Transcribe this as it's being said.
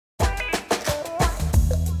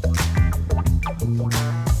Thank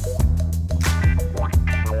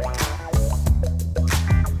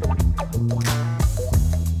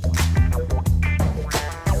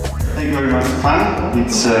you very much, Fan.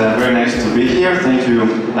 It's very nice to be here. Thank you,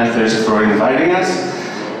 Lighters, for inviting us.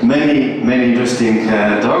 Many interesting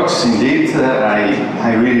talks, indeed.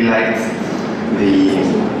 I really liked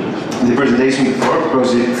the presentation before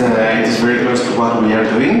because it is very close to what we are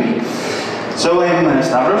doing. So I'm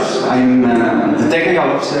Stavros. I'm the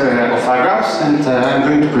technical officer of AgroApps, and I'm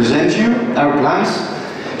going to present you our plans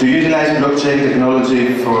to utilize blockchain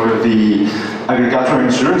technology for the agricultural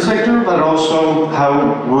insurance sector, but also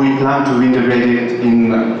how we plan to integrate it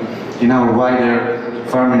in our wider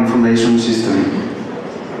farm information system.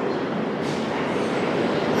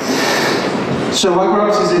 So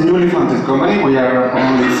AgroApps is a newly founded company. We are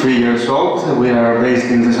only 3 years old. We are based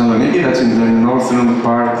in Thessaloniki, that's in the northern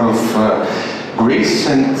part of Greece,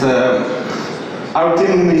 and our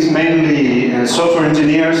team is mainly software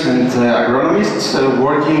engineers and agronomists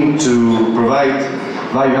working to provide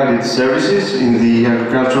value-added services in the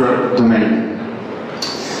agricultural domain.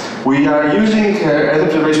 We are using Earth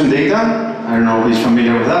observation data. I don't know who is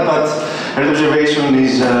familiar with that, but Earth observation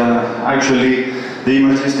is actually the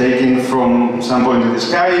images taken from some point in the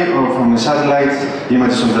sky or from a satellite,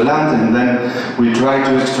 images of the land, and then we try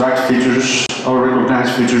to extract features or recognize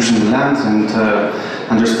features in the land and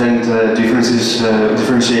understand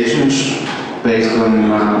differentiations based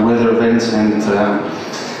on weather events and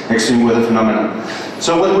extreme weather phenomena.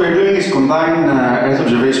 So what we're doing is combine Earth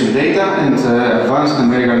observation data and advanced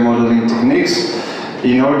numerical modeling techniques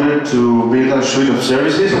in order to build a suite of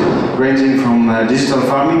services ranging from digital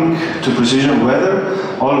farming to precision weather,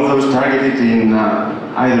 all of those targeted in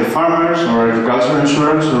either farmers or agricultural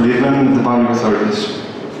insurance or even the public authorities.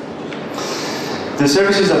 The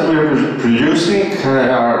services that we are producing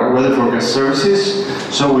are weather forecast services,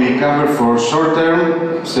 so we cover for short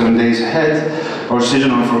term, 7 days ahead, or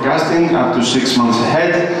seasonal forecasting up to 6 months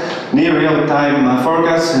ahead, near real-time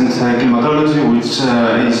forecasts and climatology, which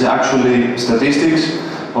is actually statistics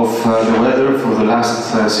of the weather for the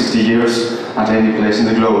last 60 years at any place in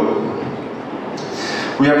the globe.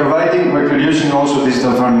 We're producing also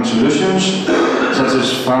digital farming solutions, such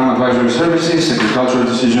as farm advisory services, agricultural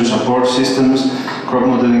decision support systems, crop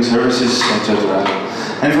modeling services, etc.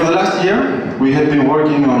 And for the last year, we have been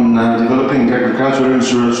working on developing agricultural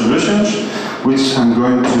insurance solutions, which I'm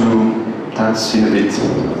going to touch in a bit.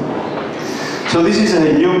 So this is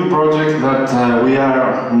a new project that we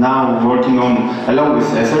are now working on along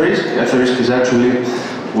with Etherisk. Etherisk is actually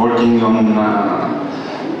working on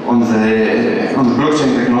the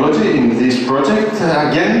blockchain technology in this project.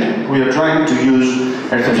 Again, we are trying to use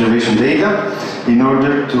Earth observation data in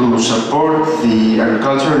order to support the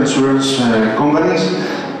agricultural insurance companies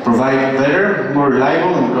provide better, more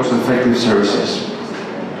reliable and cost-effective services.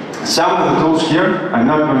 Some of the tools here, I'm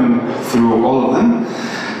not going through all of them,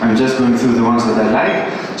 I'm just going through the ones that I like.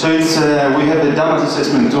 So it's, we have the damage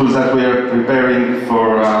assessment tools that we are preparing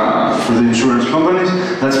for the insurance companies.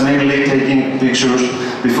 That's mainly taking pictures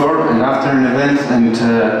before and after an event and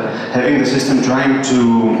having the system trying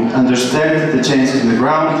to understand the changes in the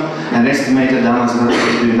ground and estimate the damage that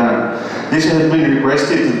has been done. This has been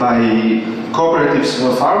requested by cooperatives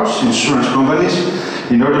of ours, insurance companies,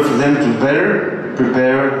 in order for them to better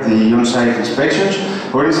prepare the on-site inspections,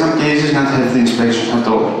 or in some cases not have the inspections at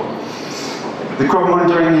all. The crop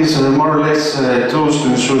monitoring is more or less tools to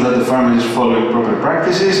ensure that the farmer is following proper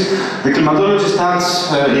practices. The climatology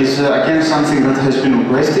stats is again something that has been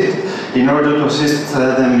requested in order to assist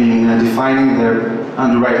them in defining their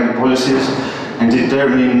underwriting policies and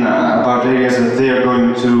determine about areas that they are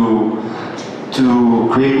going to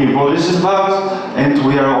create new policies about, and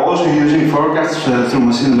we are also using forecasts through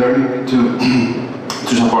machine learning to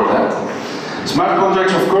support that. Smart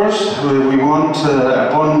contracts, of course, we want,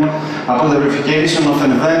 upon the verification of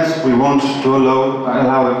an event, we want to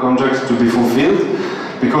allow the contracts to be fulfilled,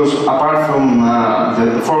 because apart from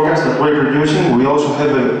the forecast that we're producing, we also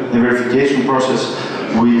have a verification process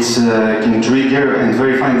which can trigger and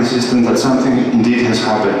verify the system that something indeed has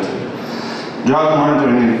happened. Drought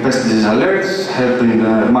monitoring and pesticide alerts help in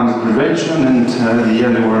managed prevention, and the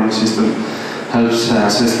early warning system helps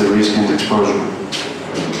assess the risk and exposure.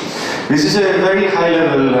 This is a very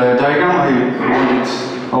high-level diagram. I wanted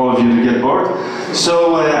all of you to get bored.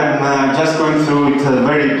 So I'm just going through it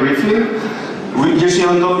very briefly. You see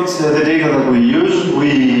on top it's the data that we use.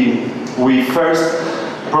 We first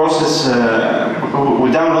process,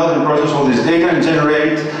 we download and process all this data and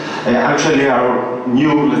generate actually our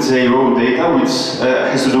new, let's say, raw data, which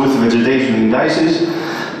has to do with vegetation indices.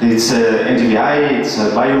 It's NTVI, it's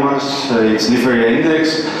biomass, it's leaf area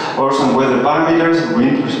index, or some weather parameters,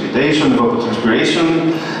 wind, precipitation,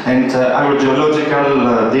 evapotranspiration, and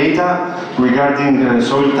agrogeological data regarding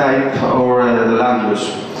soil type or the land use.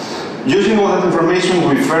 Using all that information,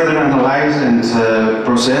 we further analyze and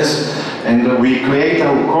process, and we create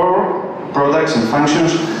our core products and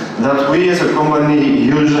functions that we as a company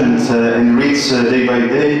use and enrich day by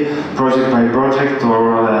day, project by project,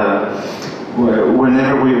 or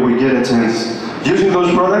whenever we get a chance. Using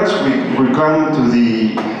those products, we come to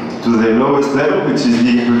the lowest level, which is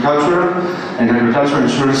the agricultural and agricultural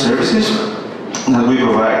insurance services that we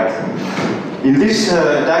provide. In this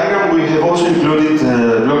diagram, we have also included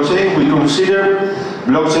blockchain. We consider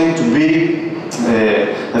blockchain to be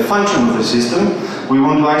a function of the system. We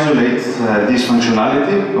want to isolate this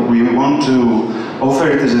functionality. We want to offer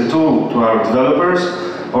it as a tool to our developers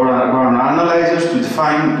or our analyzers to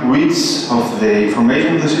define which of the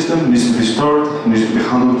information of the system needs to be stored, needs to be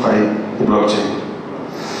handled by the blockchain.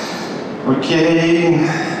 Okay,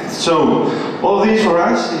 so all this for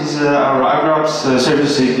us is our AgroApps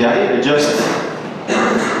service API.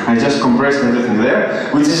 I just compressed everything there,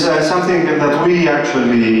 which is something that we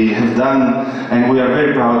actually have done and we are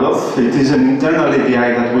very proud of. It is an internal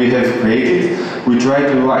API that we have created. We try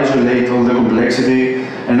to isolate all the complexity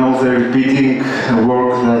and all the repeating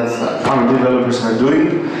work that our developers are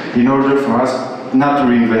doing in order for us not to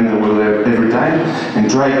reinvent the wheel every time and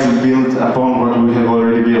try to build upon what we have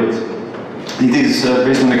already built. It is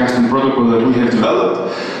based on a custom protocol that we have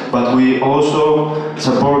developed, but we also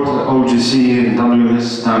support OGC and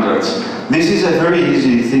WMS standards. This is a very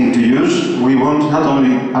easy thing to use. We want not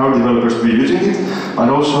only our developers to be using it, but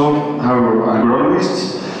also our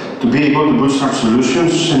agronomists to be able to bootstrap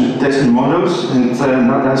solutions and test new models and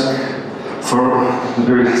not ask for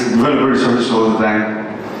developer resources all the time.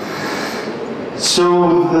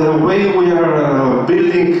 So the way we are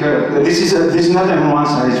building, this is not a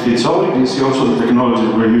one-size-fits-all. You can see also the technology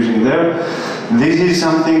we're using there. This is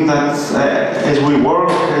something that, as we work,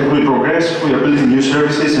 as we progress, we are building new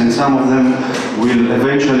services, and some of them will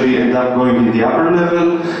eventually end up going in the upper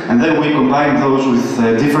level, and then we combine those with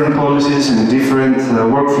different policies and different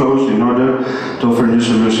workflows in order to offer new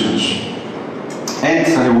solutions. And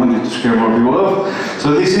I wanted to scare more people off.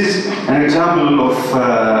 So this is an example of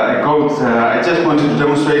a code. I just wanted to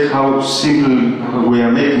demonstrate how simple we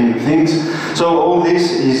are making things. So all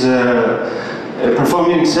this is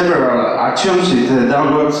performing several actions. It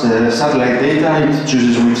downloads satellite data, it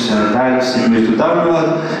chooses which tiles it needs to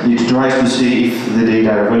download, it tries to see if the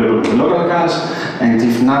data are available in the local cache, and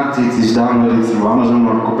if not, it is downloaded through Amazon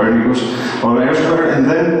or Copernicus or elsewhere, and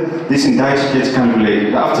then this index gets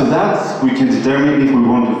calculated. After that, we can determine if we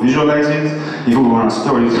want to visualize it, if we want to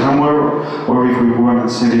store it somewhere, or if we want to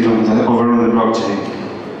send it over on the blockchain.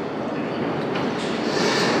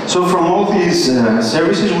 So from all these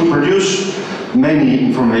services, we produce many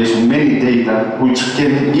information, many data, which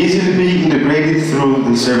can easily be integrated through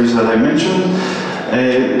the service that I mentioned,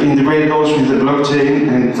 integrated also with the blockchain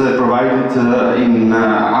and provided in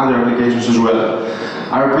other applications as well.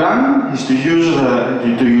 Our plan is to use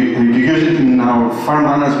it in our farm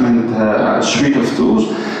management suite of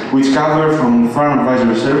tools, which cover from farm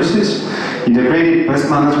advisory services, integrated pest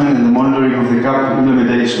management, and the monitoring of the CAP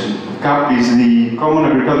implementation. CAP is the Common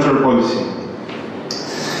Agricultural Policy.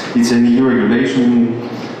 It's an EU regulation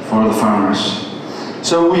for the farmers.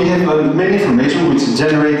 So we have many information which is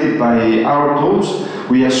generated by our tools.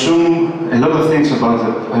 We assume a lot of things about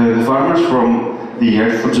the farmers from the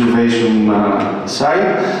Earth observation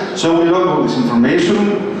side. So we log all this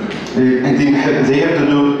information, and they have to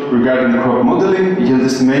do regarding crop modeling, yield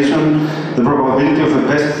estimation, the probability of a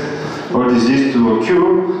pest or disease to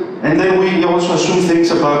occur, and then we also assume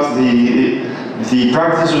things about the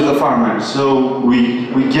practice of the farmer. So we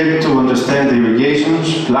get to understand the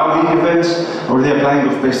irrigations, plowing events, or the applying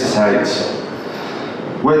of pesticides.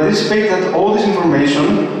 We anticipate that all this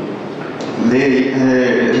information, they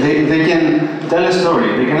can tell a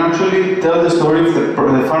story. They can actually tell the story of the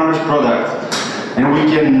farmer's product. And we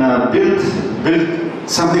can build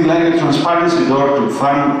something like a transparency door to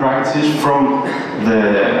farm practices from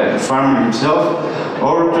the farmer himself,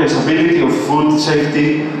 or traceability of food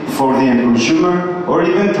safety for the end consumer, or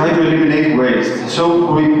even try to eliminate waste.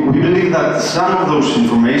 So we believe that some of those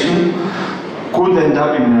information could end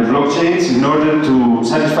up in blockchains in order to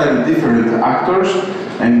satisfy the different actors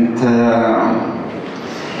and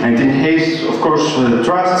enhance, of course,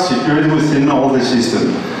 trust, security within all the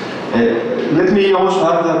system. Let me also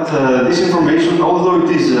add that this information, although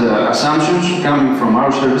it is assumptions coming from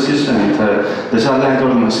our services and the satellite or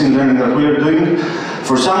the machine learning that we are doing,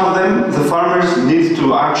 For some of them, the farmers need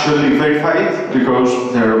to actually verify it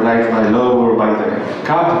because they're obliged by law or by the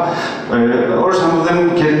CAP, or some of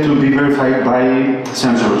them get to be verified by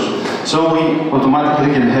sensors. So we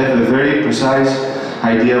automatically can have a very precise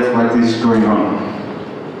idea of what is going on.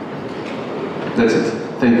 That's it.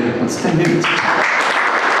 Thank you. That's 10 minutes.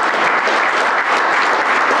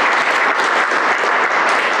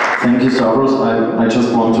 Thank you, Stavros. I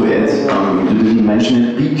just want to add, you didn't mention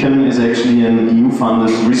it, Beacon is actually an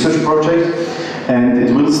EU-funded research project, and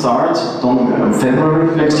it will start in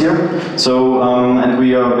February next year. So, and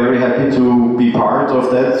we are very happy to be part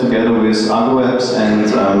of that together with AgroApps and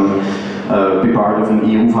be part of an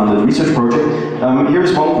EU-funded research project. Here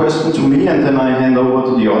is one question to me, and then I hand over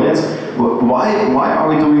to the audience. Why are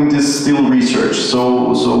we doing this still research?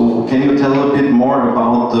 So can you tell a bit more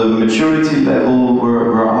about the maturity level?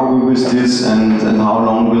 Where are we with this, and how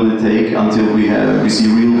long will it take until we see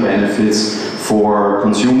real benefits for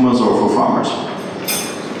consumers or for farmers?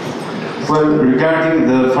 Well, regarding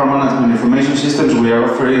the farm management information systems, we are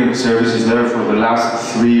offering services there for the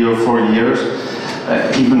last 3 or 4 years.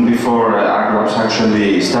 Even before AgroApps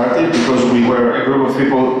actually started, because we were a group of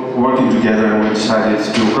people working together and we decided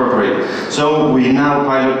to cooperate. So we now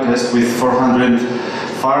pilot test with 400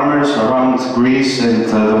 farmers around Greece and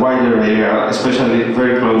the wider area, especially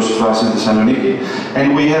very close to us in Thessaloniki.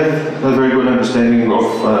 And we have a very good understanding of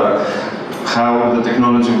how the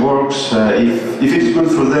technology works, if it is good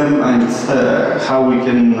for them, and how we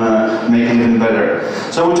can make it even better.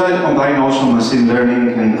 So we try to combine also machine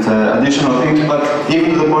learning and additional things, but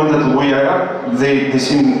even to the point that we are, they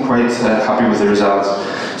seem quite happy with the results.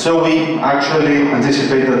 So we actually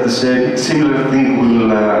anticipate that the similar thing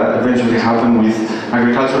will eventually happen with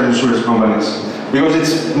agricultural insurance companies, because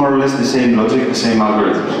it's more or less the same logic, the same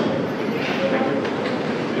algorithms.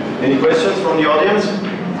 Any questions from the audience?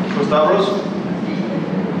 Stavros?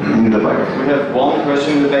 In the back. We have one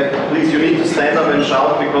question in the back. Please, you need to stand up and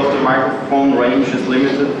shout because the microphone range is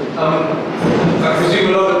limited. I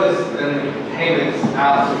presume a lot of this payments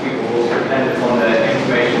out to people will depend on the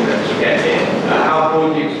information that you get in. How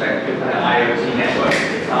broad do you expect the kind of IoT network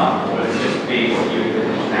to become, or will it just be what you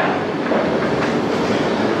envision now?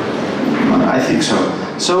 I think so.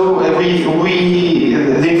 So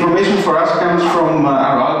the information for us comes from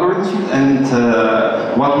our algorithms, and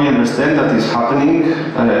what we understand that is happening,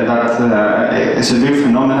 that a severe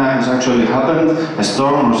phenomena has actually happened, a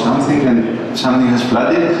storm or something, and something has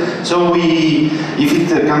flooded. So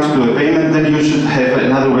if it comes to a payment, then you should have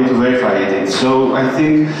another way to verify it. So I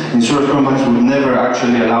think insurance companies would never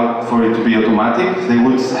actually allow for it to be automatic. They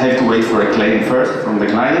would have to wait for a claim first from the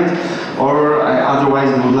client, or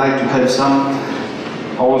otherwise they would like to have some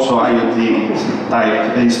also IoT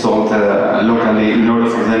type installed locally in order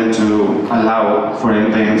for them to allow for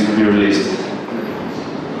any payments to be released.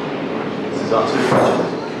 This is answering your question.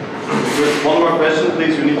 Good. One more question,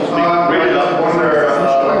 please. You need to speak really loud. I wonder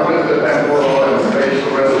what is the temporal and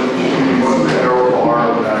spatial resolution, what the error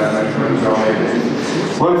bar measurements are making?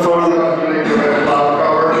 Well, for the cloud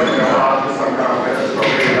cover, you know, after some kind of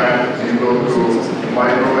catastrophic event, you go to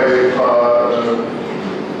microwave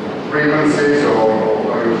frequencies, or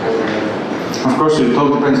are you hoping? Of course, it all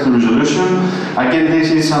depends on the resolution. Again,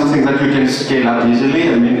 this is something that you can scale up easily.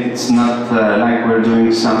 I mean, it's not like we're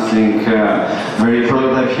doing something very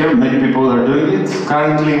prototype here. Many people are doing it.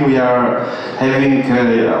 Currently, we are having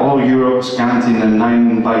all Europe scanned in a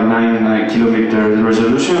 9 by 9 kilometer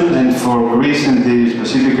resolution, and for Greece and the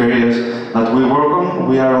specific areas that we work on,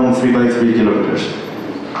 we are on 3 by 3 kilometers.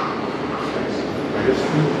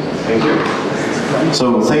 Thank you.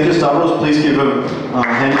 So, thank you, Stavros. Please give a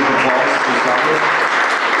hand of applause to Stavros.